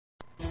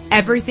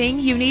Everything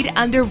you need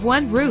under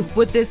one roof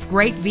with this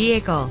great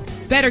vehicle.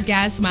 Better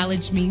gas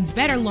mileage means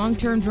better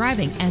long-term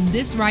driving, and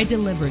this ride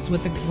delivers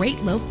with a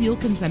great low fuel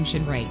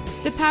consumption rate.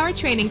 The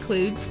powertrain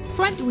includes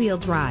front-wheel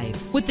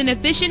drive with an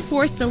efficient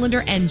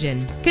 4-cylinder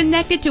engine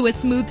connected to a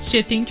smooth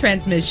shifting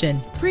transmission.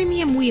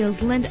 Premium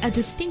wheels lend a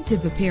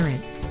distinctive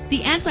appearance.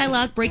 The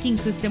anti-lock braking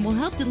system will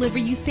help deliver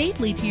you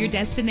safely to your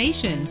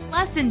destination.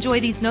 Plus, enjoy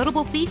these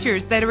notable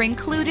features that are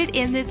included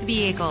in this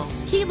vehicle: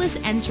 Keyless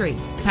entry,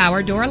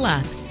 power door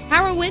locks,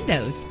 power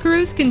windows,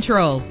 cruise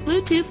control,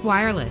 Bluetooth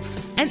wireless,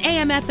 an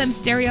AM/FM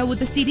stereo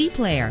with a CD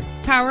player,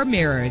 power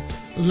mirrors.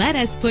 Let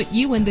us put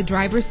you in the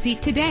driver's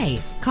seat today.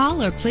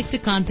 Call or click to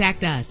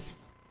contact us.